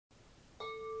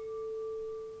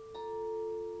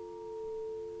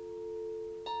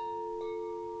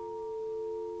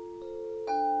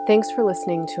Thanks for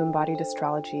listening to Embodied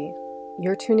Astrology.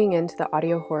 You're tuning in to the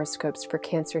audio horoscopes for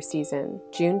Cancer season,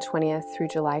 June 20th through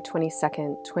July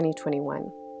 22nd, 2021.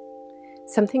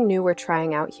 Something new we're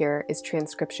trying out here is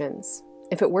transcriptions.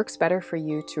 If it works better for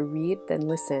you to read than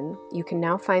listen, you can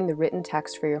now find the written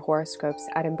text for your horoscopes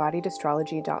at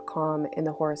embodiedastrology.com in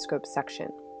the horoscopes section.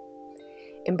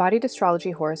 Embodied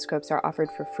Astrology horoscopes are offered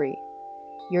for free.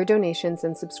 Your donations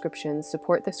and subscriptions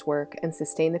support this work and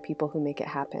sustain the people who make it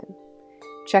happen.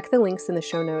 Check the links in the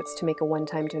show notes to make a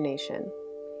one-time donation.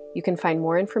 You can find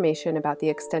more information about the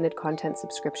extended content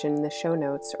subscription in the show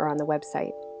notes or on the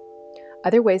website.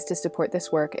 Other ways to support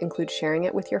this work include sharing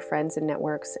it with your friends and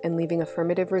networks and leaving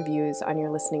affirmative reviews on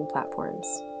your listening platforms.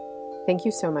 Thank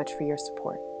you so much for your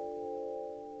support.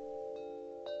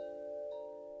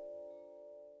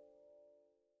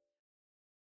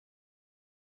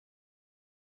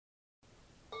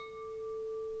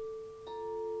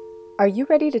 Are you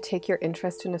ready to take your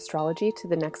interest in astrology to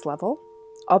the next level?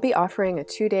 I'll be offering a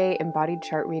 2-day embodied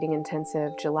chart reading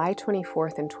intensive July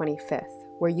 24th and 25th,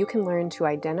 where you can learn to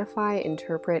identify,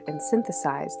 interpret, and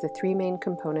synthesize the 3 main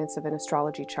components of an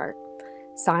astrology chart: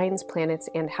 signs, planets,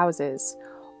 and houses,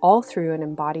 all through an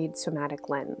embodied somatic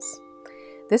lens.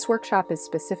 This workshop is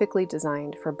specifically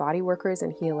designed for body workers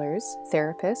and healers,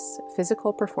 therapists,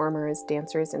 physical performers,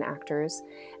 dancers, and actors,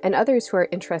 and others who are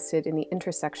interested in the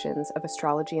intersections of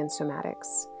astrology and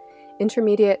somatics.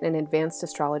 Intermediate and advanced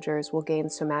astrologers will gain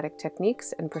somatic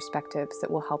techniques and perspectives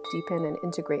that will help deepen and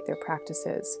integrate their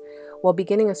practices, while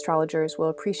beginning astrologers will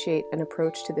appreciate an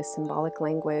approach to this symbolic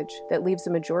language that leaves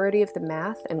a majority of the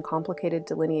math and complicated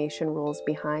delineation rules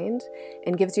behind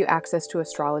and gives you access to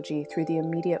astrology through the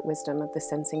immediate wisdom of the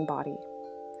sensing body.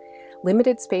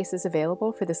 Limited space is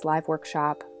available for this live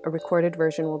workshop. A recorded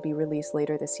version will be released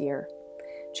later this year.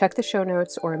 Check the show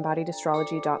notes or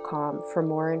embodiedastrology.com for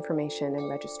more information and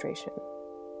registration.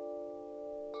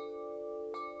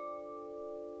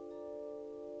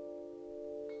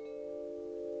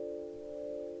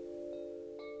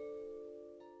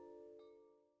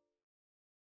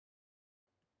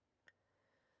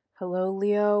 Hello,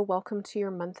 Leo. Welcome to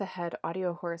your month ahead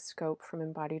audio horoscope from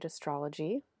Embodied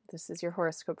Astrology. This is your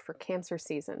horoscope for Cancer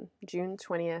season, June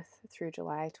 20th through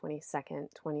July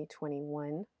 22nd,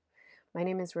 2021. My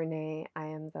name is Renee. I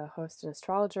am the host and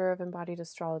astrologer of Embodied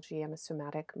Astrology. I'm a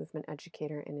somatic movement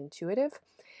educator and intuitive.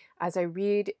 As I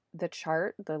read the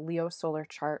chart, the Leo solar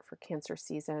chart for Cancer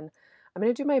season, I'm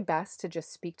going to do my best to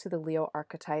just speak to the Leo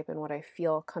archetype and what I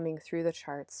feel coming through the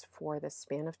charts for this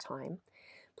span of time.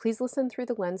 Please listen through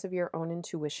the lens of your own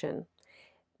intuition.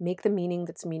 Make the meaning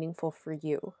that's meaningful for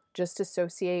you. Just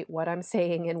associate what I'm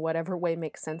saying in whatever way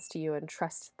makes sense to you and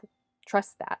trust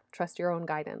that. Trust your own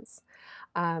guidance.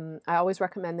 I always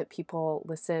recommend that people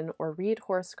listen or read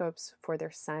horoscopes for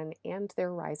their sun and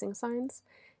their rising signs.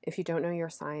 If you don't know your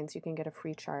signs, you can get a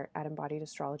free chart at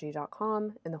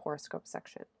embodiedastrology.com in the horoscope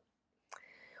section.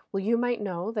 Well, you might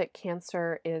know that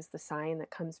Cancer is the sign that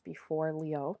comes before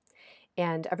Leo,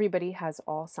 and everybody has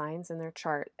all signs in their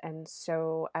chart. And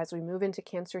so as we move into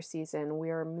Cancer season, we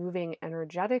are moving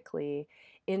energetically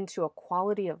into a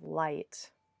quality of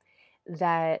light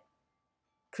that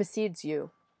precedes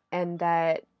you and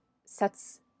that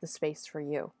sets the space for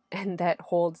you and that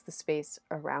holds the space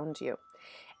around you.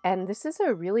 And this is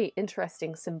a really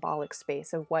interesting symbolic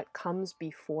space of what comes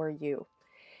before you.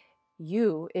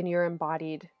 You, in your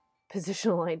embodied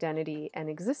positional identity and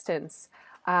existence,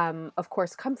 of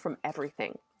course, come from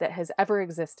everything that has ever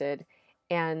existed.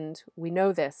 And we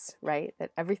know this, right?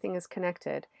 That everything is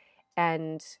connected.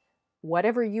 And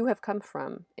whatever you have come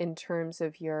from in terms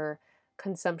of your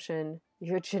consumption,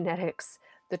 your genetics,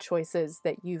 the choices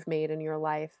that you've made in your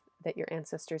life, that your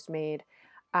ancestors made,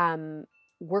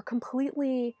 were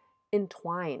completely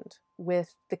entwined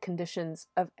with the conditions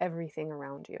of everything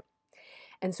around you.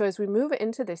 And so as we move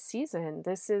into this season,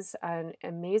 this is an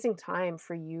amazing time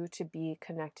for you to be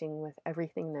connecting with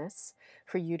everythingness,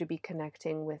 for you to be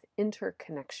connecting with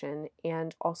interconnection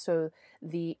and also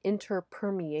the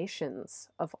interpermeations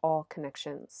of all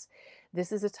connections.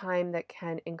 This is a time that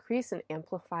can increase and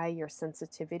amplify your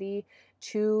sensitivity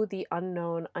to the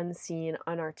unknown, unseen,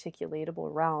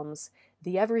 unarticulatable realms,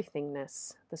 the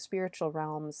everythingness, the spiritual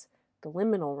realms, the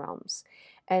liminal realms.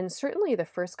 And certainly the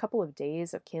first couple of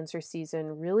days of Cancer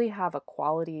season really have a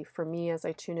quality for me as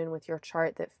I tune in with your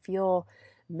chart that feel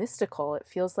mystical. It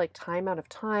feels like time out of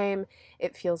time.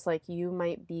 It feels like you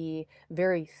might be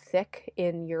very thick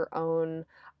in your own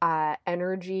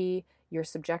energy, your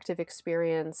subjective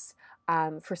experience.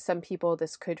 For some people,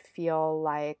 this could feel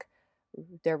like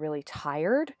they're really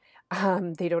tired.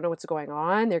 They don't know what's going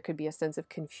on. There could be a sense of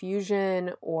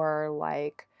confusion or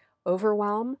like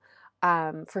overwhelm.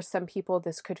 For some people,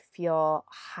 this could feel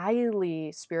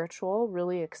highly spiritual,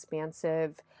 really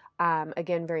expansive,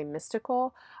 again, very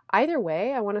mystical. Either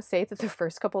way, I want to say that the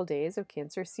first couple of days of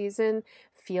Cancer season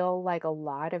feel like a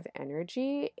lot of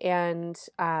energy. And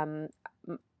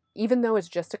even though it's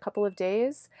just a couple of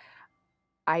days,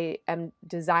 I am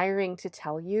desiring to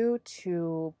tell you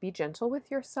to be gentle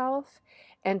with yourself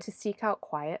and to seek out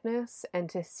quietness and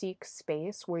to seek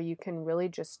space where you can really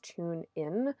just tune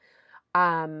in.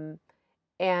 Um,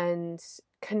 and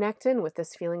connect in with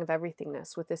this feeling of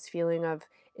everythingness, with this feeling of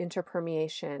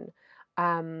interpermeation.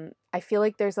 I feel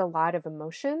like there's a lot of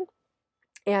emotion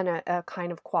and a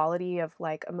kind of quality of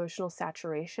like emotional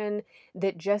saturation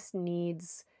that just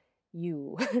needs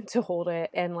you to hold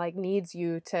it and like needs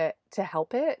you to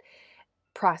help it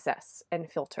process and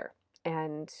filter.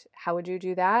 And how would you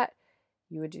do that?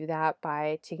 You would do that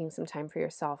by taking some time for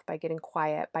yourself, by getting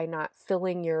quiet, by not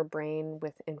filling your brain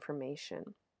with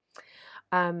information.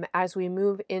 As we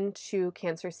move into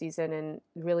Cancer season, and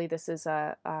really this is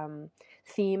a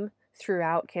theme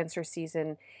throughout Cancer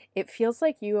season, it feels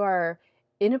like you are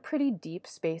in a pretty deep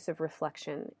space of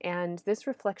reflection. And this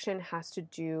reflection has to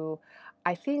do,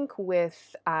 I think,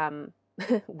 with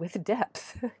with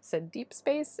depth. It's a deep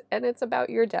space, and it's about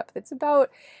your depth. It's about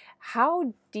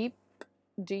how deep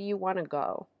do you want to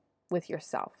go with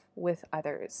yourself, with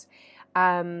others.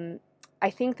 I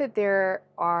think that there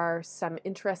are some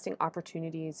interesting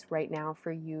opportunities right now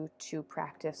for you to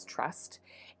practice trust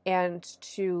and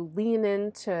to lean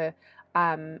into,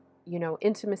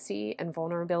 intimacy and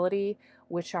vulnerability,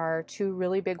 which are two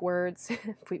really big words.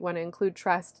 If we want to include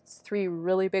trust, it's three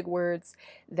really big words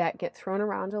that get thrown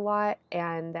around a lot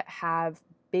and that have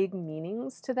big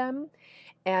meanings to them.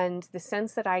 And the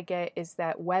sense that I get is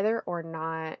that whether or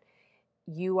not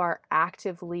you are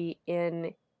actively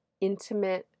in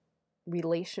intimate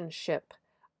relationship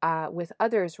with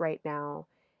others right now,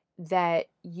 that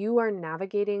you are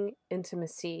navigating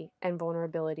intimacy and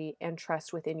vulnerability and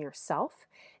trust within yourself,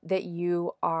 that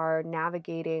you are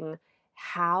navigating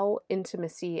how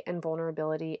intimacy and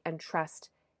vulnerability and trust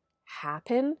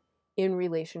happen in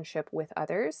relationship with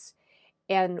others,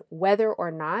 and whether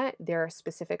or not there are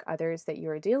specific others that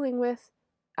you're dealing with.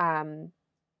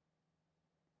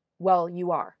 Well,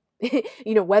 you are.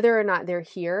 Whether or not they're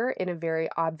here in a very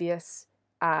obvious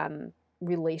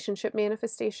relationship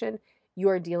manifestation, you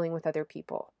are dealing with other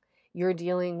people. You're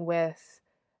dealing with,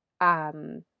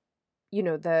 the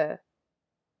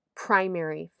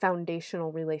primary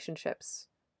foundational relationships: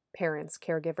 parents,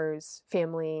 caregivers,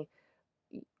 family,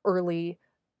 early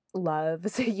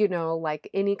loves, like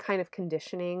any kind of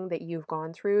conditioning that you've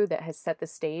gone through that has set the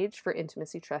stage for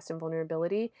intimacy, trust, and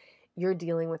vulnerability. You're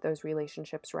dealing with those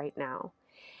relationships right now.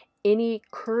 Any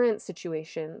current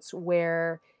situations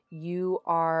where you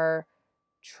are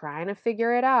trying to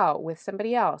figure it out with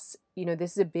somebody else,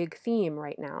 this is a big theme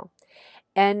right now.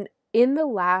 And in the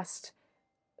last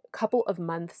couple of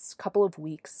months, couple of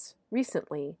weeks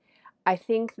recently, I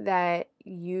think that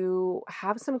you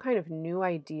have some kind of new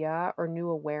idea or new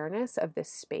awareness of this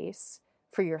space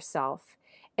for yourself.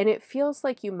 And it feels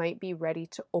like you might be ready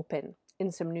to open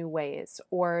in some new ways,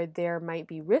 or there might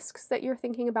be risks that you're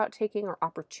thinking about taking, or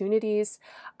opportunities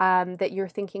that you're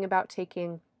thinking about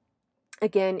taking,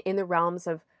 again, in the realms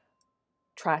of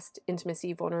trust,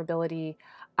 intimacy, vulnerability.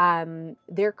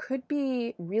 There could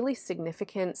be really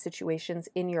significant situations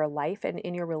in your life and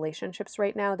in your relationships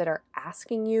right now that are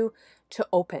asking you to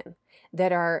open,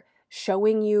 that are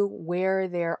showing you where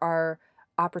there are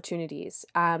opportunities,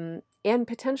 and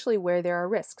potentially where there are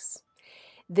risks.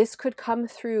 This could come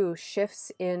through shifts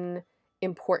in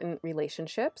important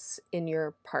relationships in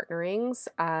your partnerings.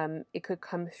 It could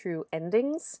come through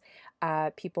endings,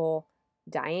 people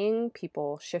dying,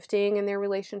 people shifting in their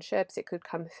relationships. It could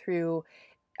come through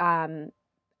um,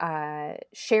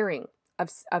 sharing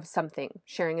of something,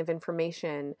 sharing of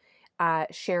information,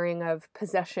 sharing of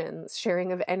possessions,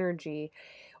 sharing of energy.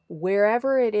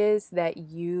 Wherever it is that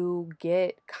you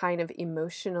get kind of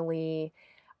emotionally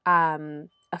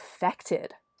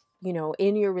affected,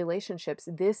 in your relationships,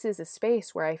 this is a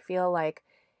space where I feel like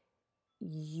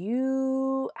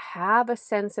you have a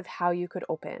sense of how you could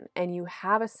open and you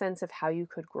have a sense of how you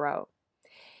could grow.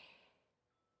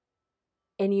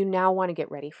 And you now want to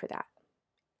get ready for that.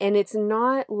 And it's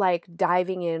not like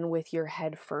diving in with your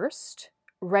head first.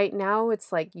 Right now,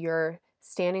 it's like you're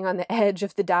standing on the edge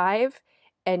of the dive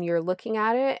and you're looking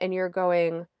at it and you're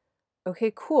going,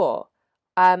 okay, cool.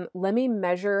 Let me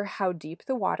measure how deep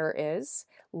the water is.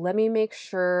 Let me make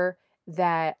sure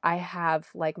that I have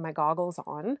like my goggles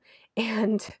on,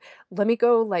 and let me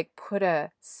go like put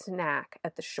a snack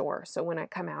at the shore so when I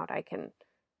come out I can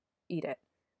eat it.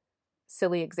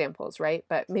 silly examples, right?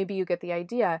 But maybe you get the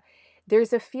idea.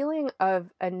 There's a feeling of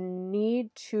a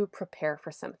need to prepare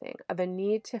for something, of a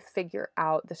need to figure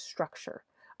out the structure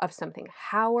of something.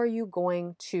 How are you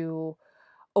going to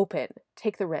open,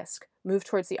 take the risk, move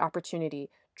towards the opportunity,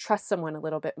 trust someone a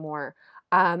little bit more,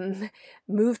 um,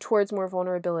 move towards more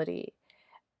vulnerability?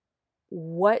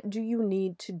 What do you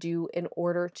need to do in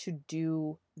order to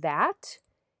do that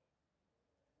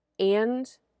and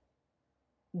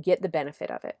get the benefit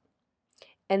of it?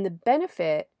 And the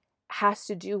benefit has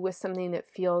to do with something that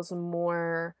feels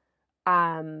more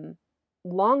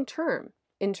long term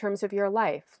in terms of your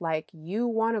life. Like you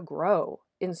want to grow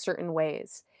in certain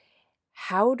ways.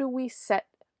 How do we set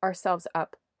ourselves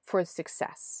up for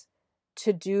success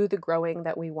to do the growing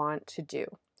that we want to do?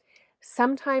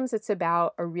 Sometimes it's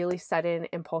about a really sudden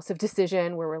impulsive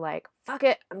decision where we're like, fuck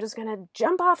it, I'm just going to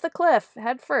jump off the cliff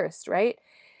head first, right?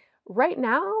 Right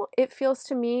now, it feels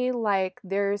to me like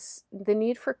there's the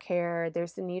need for care,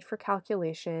 there's the need for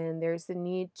calculation, there's the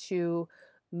need to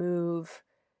move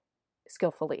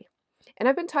skillfully. And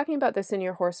I've been talking about this in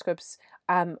your horoscopes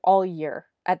all year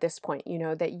at this point,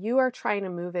 that you are trying to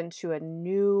move into a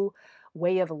new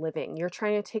way of living. You're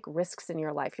trying to take risks in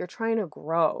your life, you're trying to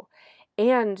grow.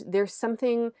 And there's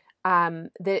something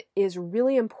that is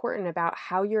really important about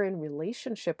how you're in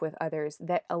relationship with others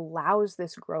that allows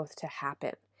this growth to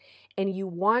happen. And you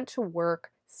want to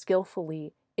work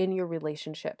skillfully in your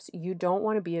relationships. You don't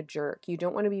want to be a jerk. You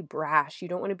don't want to be brash. You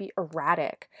don't want to be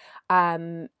erratic.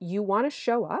 You want to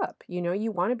show up.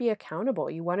 You want to be accountable.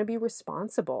 You want to be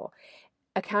responsible.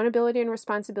 Accountability and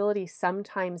responsibility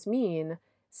sometimes mean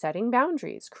setting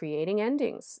boundaries, creating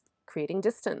endings, creating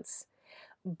distance.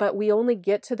 But we only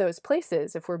get to those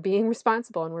places if we're being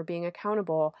responsible and we're being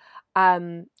accountable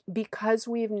because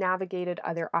we've navigated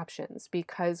other options,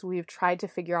 because we've tried to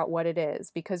figure out what it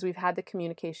is, because we've had the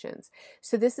communications.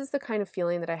 So this is the kind of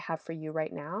feeling that I have for you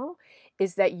right now,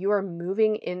 is that you are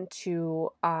moving into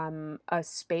a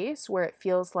space where it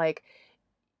feels like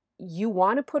you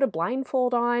want to put a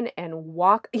blindfold on and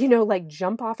walk, like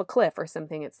jump off a cliff or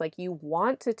something. It's like you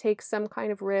want to take some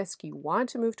kind of risk. You want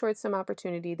to move towards some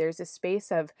opportunity. There's a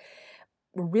space of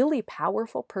really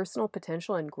powerful personal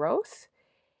potential and growth,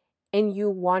 and you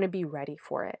want to be ready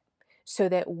for it so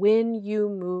that when you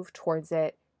move towards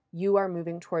it, you are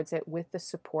moving towards it with the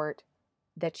support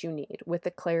that you need, with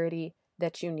the clarity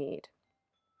that you need.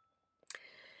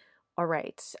 All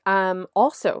right.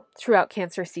 Also, throughout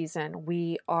Cancer season,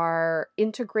 we are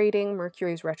integrating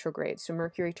Mercury's retrograde. So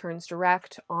Mercury turns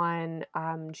direct on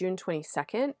June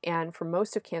 22nd. And for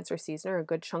most of Cancer season, or a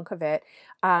good chunk of it,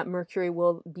 Mercury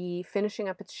will be finishing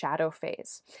up its shadow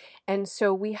phase. And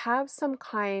so we have some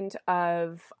kind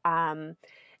of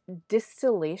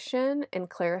distillation and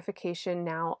clarification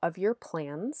now of your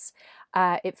plans.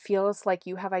 It feels like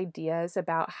you have ideas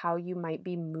about how you might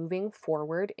be moving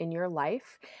forward in your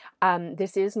life.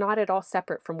 This is not at all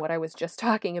separate from what I was just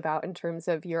talking about in terms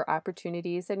of your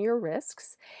opportunities and your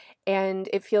risks. And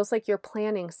it feels like you're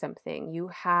planning something. You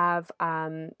have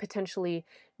potentially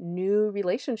new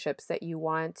relationships that you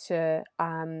want to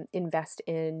invest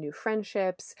in, new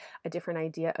friendships, a different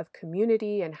idea of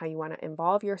community and how you want to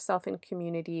involve yourself in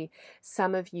community.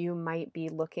 Some of you might be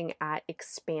looking at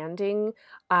expanding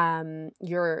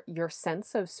your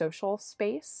sense of social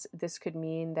space. This could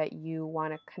mean that you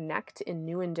want to connect in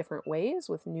new and different ways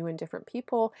with new and different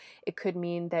people. It could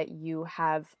mean that you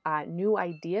have new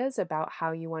ideas about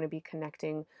how you want to be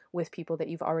connecting with people that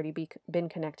you've already been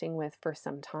connecting with for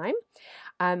some time.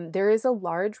 There is a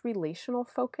large relational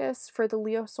focus for the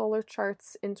Leo solar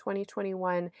charts in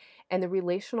 2021, and the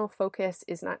relational focus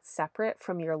is not separate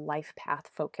from your life path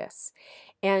focus.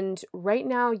 And right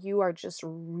now, you are just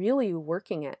really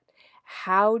working it.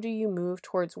 How do you move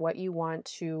towards what you want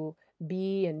to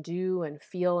be and do and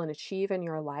feel and achieve in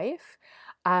your life?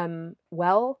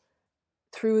 Well,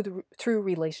 through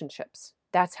relationships.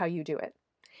 That's how you do it.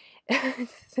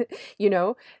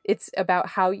 It's about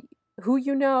who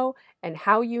you know and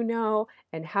how you know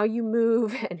and how you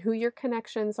move and who your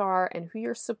connections are and who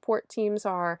your support teams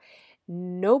are.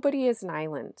 Nobody is an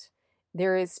island.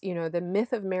 There is, the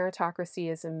myth of meritocracy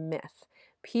is a myth.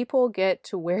 People get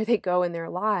to where they go in their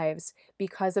lives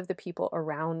because of the people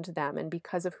around them and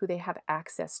because of who they have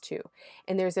access to.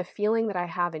 And there's a feeling that I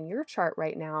have in your chart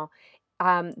right now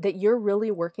that you're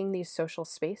really working these social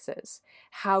spaces.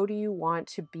 How do you want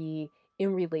to be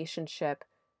in relationship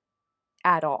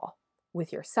at all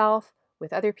with yourself,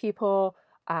 with other people,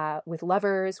 with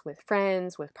lovers, with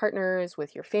friends, with partners,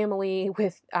 with your family,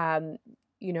 with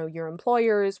your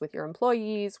employers, with your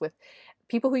employees, with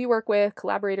people who you work with,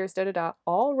 collaborators,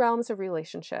 all realms of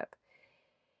relationship.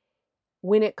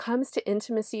 When it comes to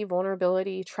intimacy,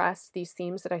 vulnerability, trust, these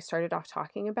themes that I started off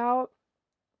talking about,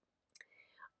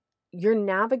 you're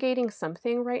navigating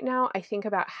something right now. I think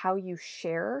about how you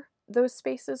share those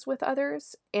spaces with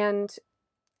others. And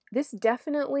this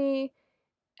definitely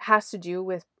has to do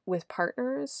with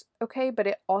partners, okay? But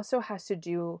it also has to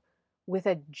do with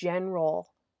a general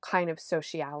kind of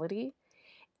sociality.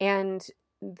 And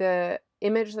the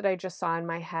image that I just saw in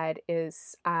my head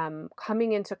is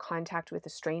coming into contact with a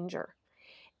stranger.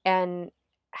 And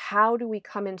how do we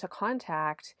come into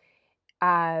contact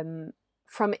um,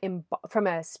 from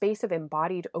a space of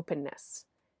embodied openness?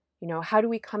 You know, how do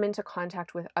we come into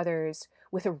contact with others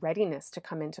with a readiness to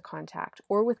come into contact,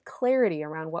 or with clarity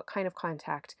around what kind of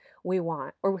contact we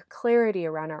want, or with clarity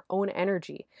around our own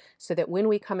energy, so that when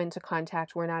we come into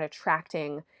contact, we're not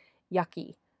attracting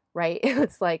yucky, right?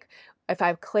 It's like if I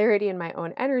have clarity in my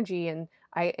own energy and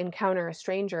I encounter a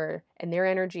stranger and their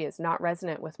energy is not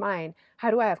resonant with mine,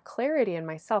 how do I have clarity in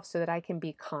myself so that I can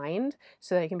be kind,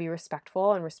 so that I can be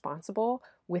respectful and responsible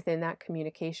within that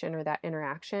communication or that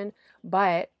interaction?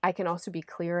 But I can also be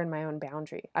clear in my own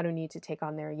boundary. I don't need to take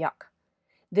on their yuck.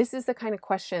 This is the kind of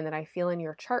question that I feel in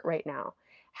your chart right now.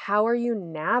 How are you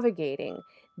navigating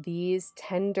these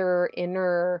tender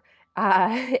inner,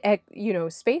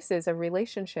 spaces of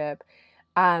relationship,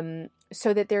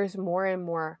 so that there's more and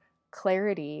more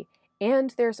clarity,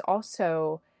 and there's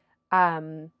also,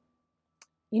 um,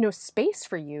 space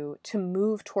for you to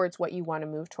move towards what you want to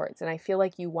move towards. And I feel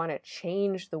like you want to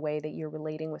change the way that you're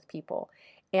relating with people.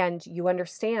 And you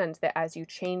understand that as you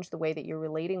change the way that you're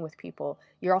relating with people,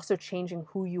 you're also changing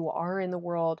who you are in the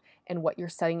world and what you're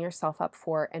setting yourself up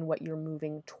for and what you're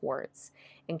moving towards.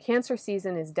 And Cancer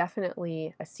season is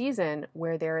definitely a season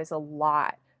where there is a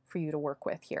lot for you to work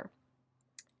with here.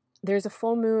 There's a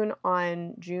full moon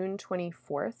on June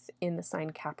 24th in the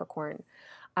sign Capricorn.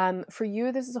 For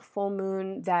you, this is a full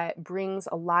moon that brings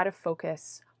a lot of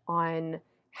focus on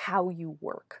how you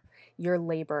work, your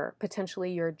labor,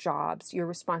 potentially your jobs, your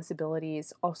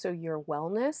responsibilities, also your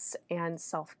wellness and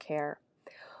self-care.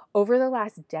 Over the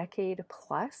last decade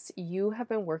plus, you have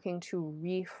been working to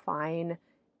refine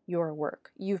your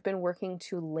work. You've been working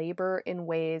to labor in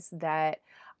ways that,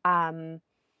 I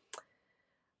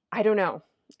don't know,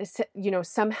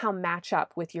 somehow match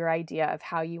up with your idea of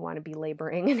how you want to be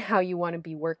laboring and how you want to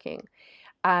be working.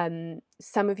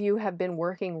 Some of you have been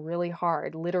working really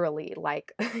hard, literally,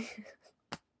 like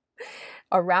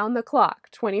around the clock,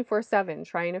 24/7,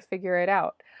 trying to figure it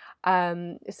out.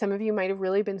 Some of you might have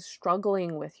really been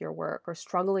struggling with your work or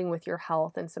struggling with your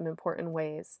health in some important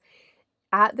ways.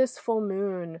 At this full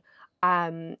moon,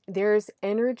 there's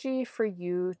energy for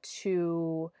you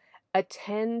to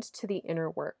attend to the inner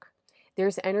work.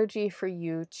 There's energy for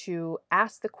you to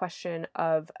ask the question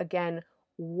of, again,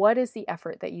 what is the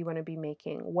effort that you want to be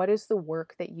making? What is the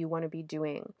work that you want to be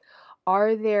doing?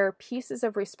 Are there pieces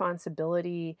of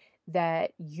responsibility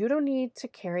that you don't need to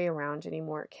carry around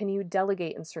anymore? Can you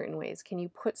delegate in certain ways? Can you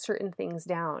put certain things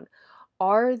down?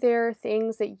 Are there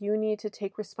things that you need to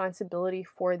take responsibility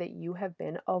for that you have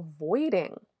been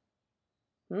avoiding?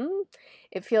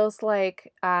 It feels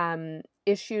like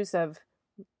issues of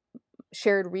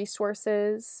shared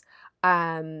resources,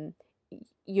 um,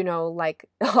 like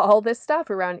all this stuff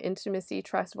around intimacy,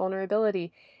 trust,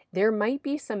 vulnerability. There might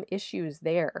be some issues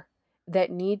there that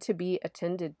need to be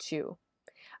attended to.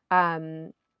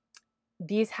 Um,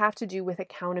 these have to do with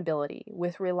accountability,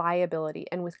 with reliability,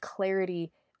 and with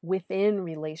clarity within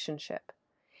relationship.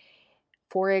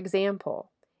 For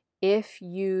example, if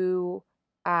you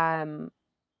um,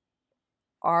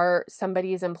 are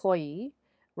somebody's employee,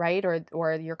 right,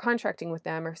 or you're contracting with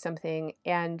them or something,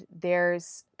 and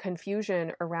there's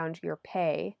confusion around your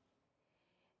pay,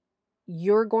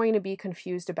 you're going to be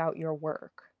confused about your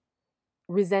work.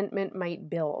 Resentment might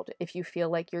build if you feel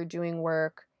like you're doing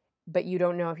work, but you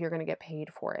don't know if you're going to get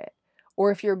paid for it.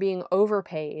 Or if you're being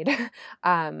overpaid,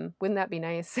 wouldn't that be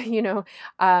nice,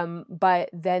 But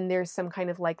then there's some kind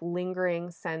of like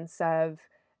lingering sense of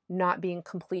not being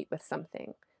complete with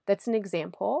something. That's an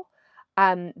example.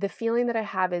 The feeling that I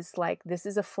have is like this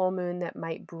is a full moon that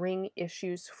might bring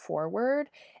issues forward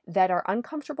that are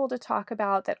uncomfortable to talk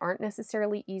about, that aren't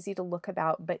necessarily easy to look at,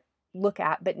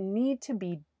 but need to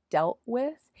be dealt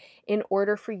with in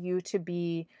order for you to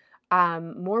be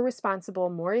more responsible,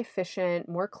 more efficient,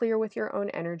 more clear with your own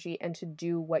energy, and to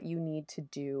do what you need to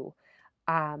do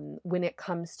when it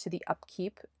comes to the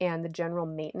upkeep and the general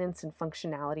maintenance and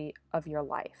functionality of your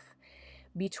life.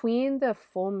 Between the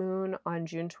full moon on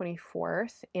June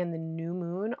 24th and the new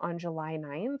moon on July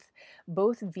 9th,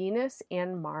 both Venus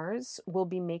and Mars will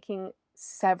be making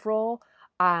several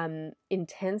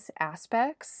intense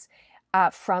aspects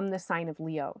from the sign of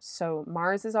Leo. So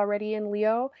Mars is already in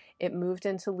Leo. It moved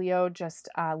into Leo just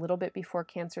a little bit before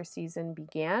Cancer season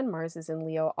began. Mars is in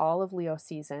Leo all of Leo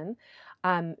season.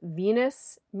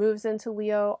 Venus moves into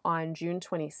Leo on June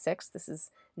 26th. This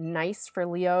is nice for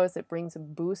Leos. It brings a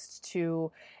boost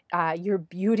to your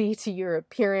beauty, to your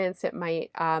appearance. It might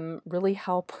really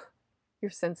help your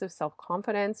sense of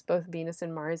self-confidence. Both Venus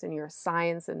and Mars in your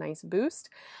signs, a nice boost.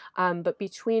 But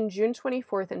between June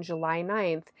 24th and July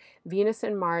 9th, Venus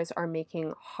and Mars are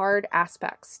making hard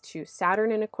aspects to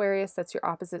Saturn in Aquarius, that's your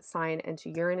opposite sign, and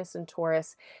to Uranus and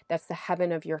Taurus, that's the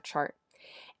heaven of your chart.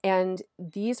 And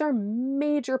these are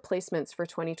major placements for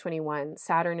 2021,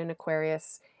 Saturn in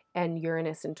Aquarius and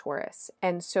Uranus and Taurus.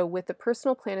 And so with the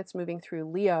personal planets moving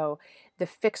through Leo, the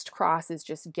fixed cross is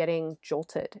just getting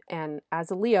jolted. And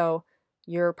as a Leo,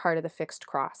 you're part of the fixed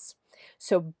cross.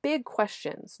 So big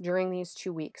questions during these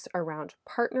 2 weeks around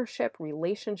partnership,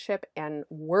 relationship, and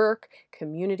work,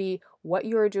 community, what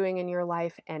you're doing in your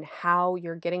life and how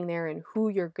you're getting there and who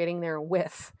you're getting there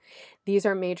with. These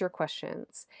are major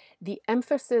questions. The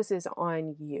emphasis is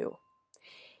on you.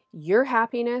 Your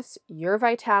happiness, your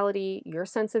vitality, your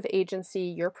sense of agency,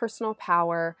 your personal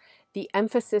power. The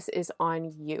emphasis is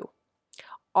on you.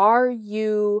 Are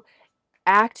you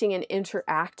acting and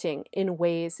interacting in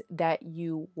ways that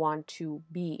you want to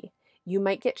be? You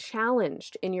might get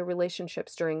challenged in your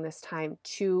relationships during this time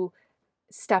to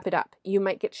step it up. You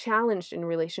might get challenged in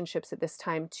relationships at this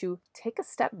time to take a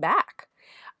step back.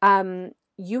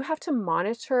 You have to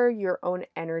monitor your own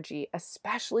energy,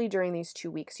 especially during these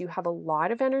 2 weeks. You have a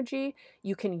lot of energy.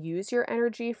 You can use your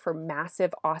energy for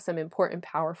massive, awesome, important,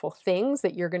 powerful things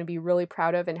that you're going to be really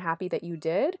proud of and happy that you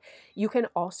did. You can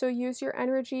also use your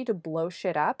energy to blow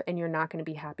shit up, and you're not going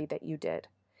to be happy that you did.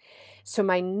 So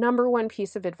my number one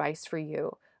piece of advice for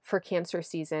you for Cancer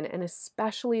season, and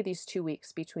especially these 2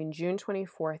 weeks between June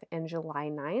 24th and July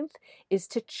 9th, is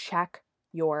to check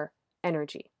your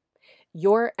energy.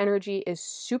 Your energy is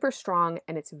super strong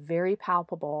and it's very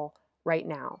palpable right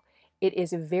now. It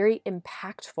is very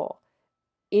impactful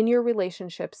in your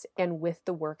relationships and with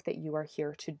the work that you are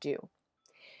here to do.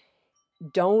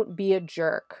 Don't be a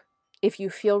jerk. If you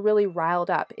feel really riled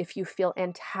up, if you feel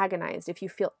antagonized, if you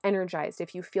feel energized,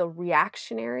 if you feel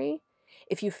reactionary,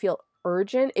 if you feel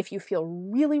urgent, if you feel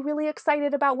really, really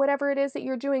excited about whatever it is that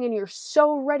you're doing and you're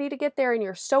so ready to get there and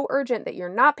you're so urgent that you're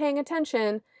not paying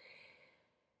attention,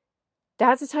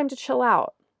 that's the time to chill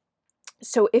out.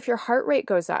 So if your heart rate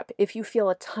goes up, if you feel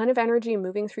a ton of energy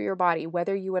moving through your body,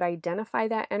 whether you would identify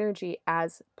that energy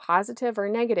as positive or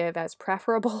negative, as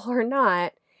preferable or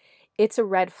not, it's a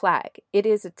red flag. It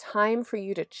is a time for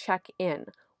you to check in.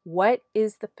 What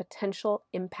is the potential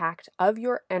impact of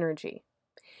your energy?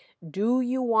 Do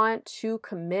you want to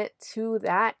commit to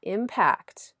that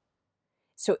impact?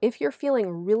 So if you're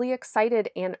feeling really excited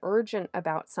and urgent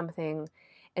about something,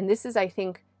 and this is, I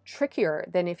think, trickier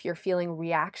than if you're feeling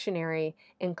reactionary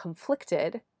and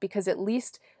conflicted, because at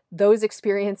least those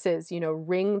experiences,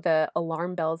 ring the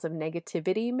alarm bells of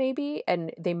negativity maybe,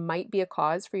 and they might be a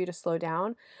cause for you to slow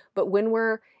down. But when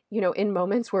we're, in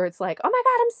moments where it's like, oh my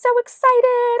God, I'm so excited,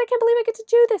 I can't believe I get to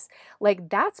do this. Like,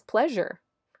 that's pleasure,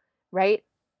 right?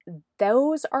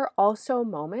 Those are also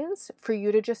moments for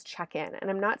you to just check in. And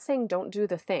I'm not saying don't do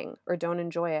the thing or don't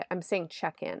enjoy it. I'm saying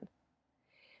check in.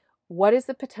 What is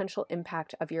the potential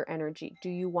impact of your energy? Do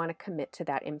you want to commit to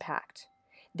that impact?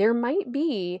 There might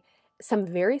be some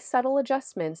very subtle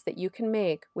adjustments that you can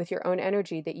make with your own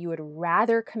energy that you would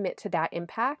rather commit to that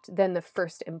impact than the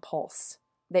first impulse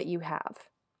that you have.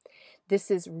 This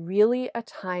is really a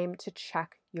time to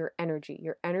check your energy.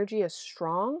 Your energy is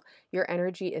strong. Your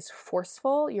energy is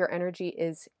forceful. Your energy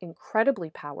is incredibly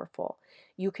powerful.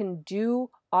 You can do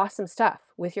awesome stuff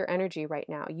with your energy right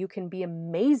now. You can be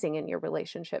amazing in your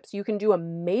relationships. You can do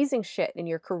amazing shit in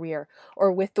your career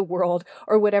or with the world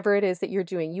or whatever it is that you're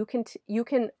doing. You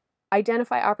can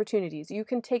identify opportunities. You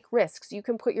can take risks. You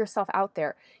can put yourself out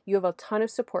there. You have a ton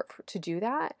of support to do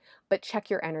that, but check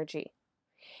your energy.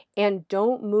 And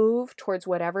don't move towards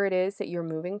whatever it is that you're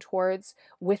moving towards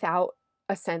without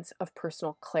a sense of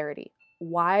personal clarity.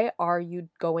 Why are you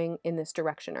going in this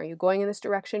direction? Are you going in this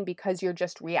direction because you're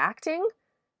just reacting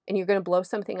and you're going to blow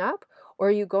something up? Or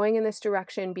are you going in this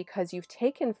direction because you've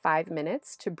taken 5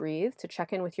 minutes to breathe, to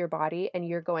check in with your body, and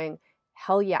you're going,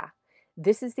 hell yeah,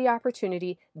 this is the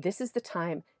opportunity, this is the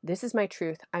time, this is my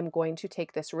truth, I'm going to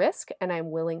take this risk and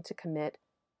I'm willing to commit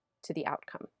to the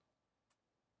outcome.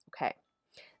 Okay.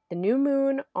 The new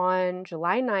moon on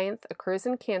July 9th occurs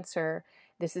in Cancer.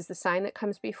 This is the sign that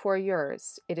comes before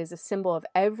yours. It is a symbol of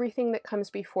everything that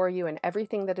comes before you and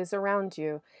everything that is around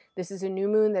you. This is a new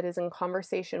moon that is in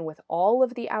conversation with all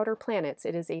of the outer planets.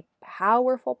 It is a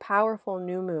powerful, powerful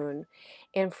new moon.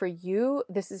 And for you,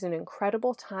 this is an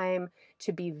incredible time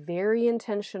to be very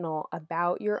intentional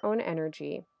about your own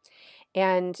energy.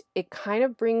 And it kind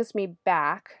of brings me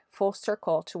back full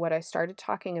circle to what I started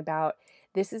talking about.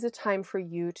 This is a time for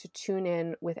you to tune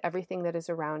in with everything that is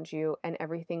around you and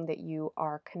everything that you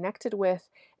are connected with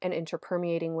and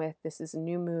interpermeating with. This is a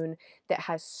new moon that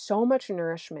has so much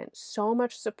nourishment, so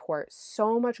much support,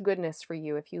 so much goodness for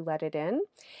you if you let it in.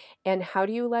 And how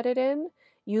do you let it in?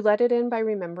 You let it in by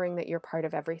remembering that you're part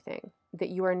of everything,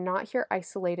 that you are not here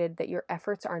isolated, that your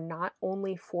efforts are not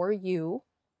only for you.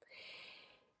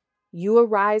 You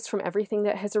arise from everything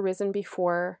that has arisen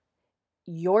before.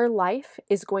 Your life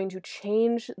is going to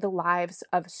change the lives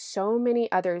of so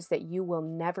many others that you will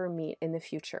never meet in the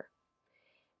future.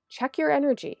 Check your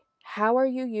energy. How are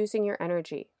you using your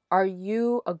energy? Are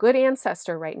you a good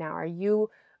ancestor right now? Are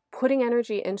you putting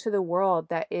energy into the world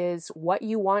that is what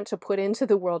you want to put into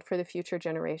the world for the future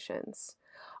generations?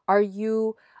 Are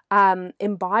you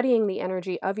embodying the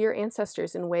energy of your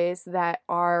ancestors in ways that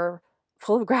are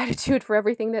full of gratitude for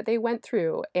everything that they went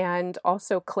through, and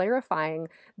also clarifying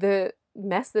the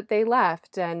mess that they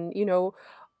left? And,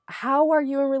 how are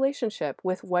you in relationship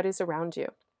with what is around you?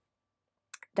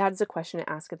 That is a question to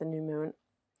ask at the new moon.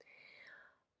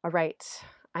 All right,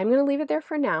 I'm going to leave it there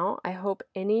for now. I hope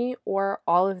any or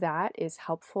all of that is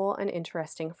helpful and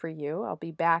interesting for you. I'll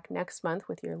be back next month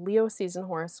with your Leo season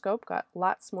horoscope. Got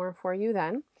lots more for you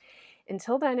then.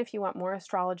 Until then, if you want more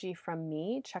astrology from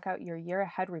me, check out your Year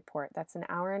Ahead Report. That's an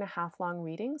 1.5 hour long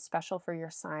reading special for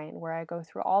your sign, where I go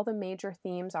through all the major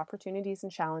themes, opportunities,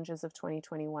 and challenges of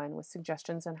 2021 with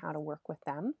suggestions on how to work with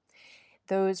them.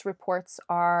 Those reports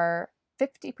are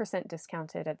 50%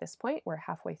 discounted at this point. We're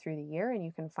halfway through the year, and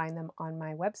you can find them on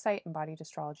my website,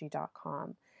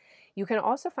 embodiedastrology.com. You can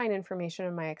also find information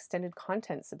on my extended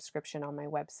content subscription on my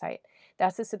website.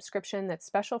 That's a subscription that's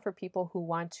special for people who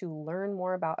want to learn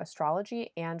more about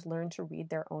astrology and learn to read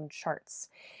their own charts.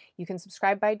 You can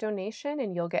subscribe by donation,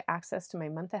 and you'll get access to my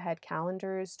month ahead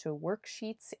calendars, to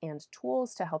worksheets and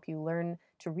tools to help you learn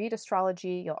to read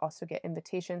astrology. You'll also get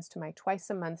invitations to my twice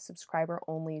a month subscriber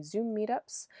only Zoom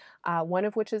meetups, one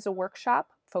of which is a workshop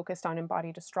focused on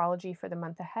embodied astrology for the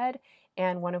month ahead,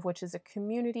 and one of which is a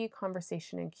community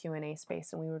conversation and Q&A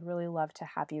space, and we would really love to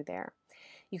have you there.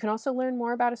 You can also learn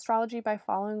more about astrology by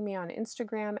following me on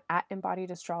Instagram at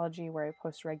Embodied Astrology, where I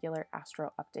post regular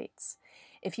astro updates.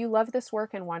 If you love this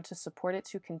work and want to support it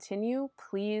to continue,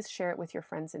 please share it with your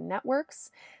friends and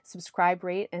networks. Subscribe,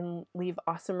 rate, and leave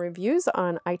awesome reviews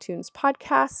on iTunes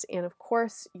podcasts. And of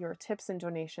course, your tips and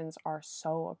donations are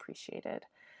so appreciated.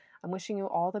 I'm wishing you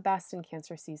all the best in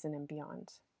Cancer season and beyond.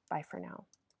 Bye for now.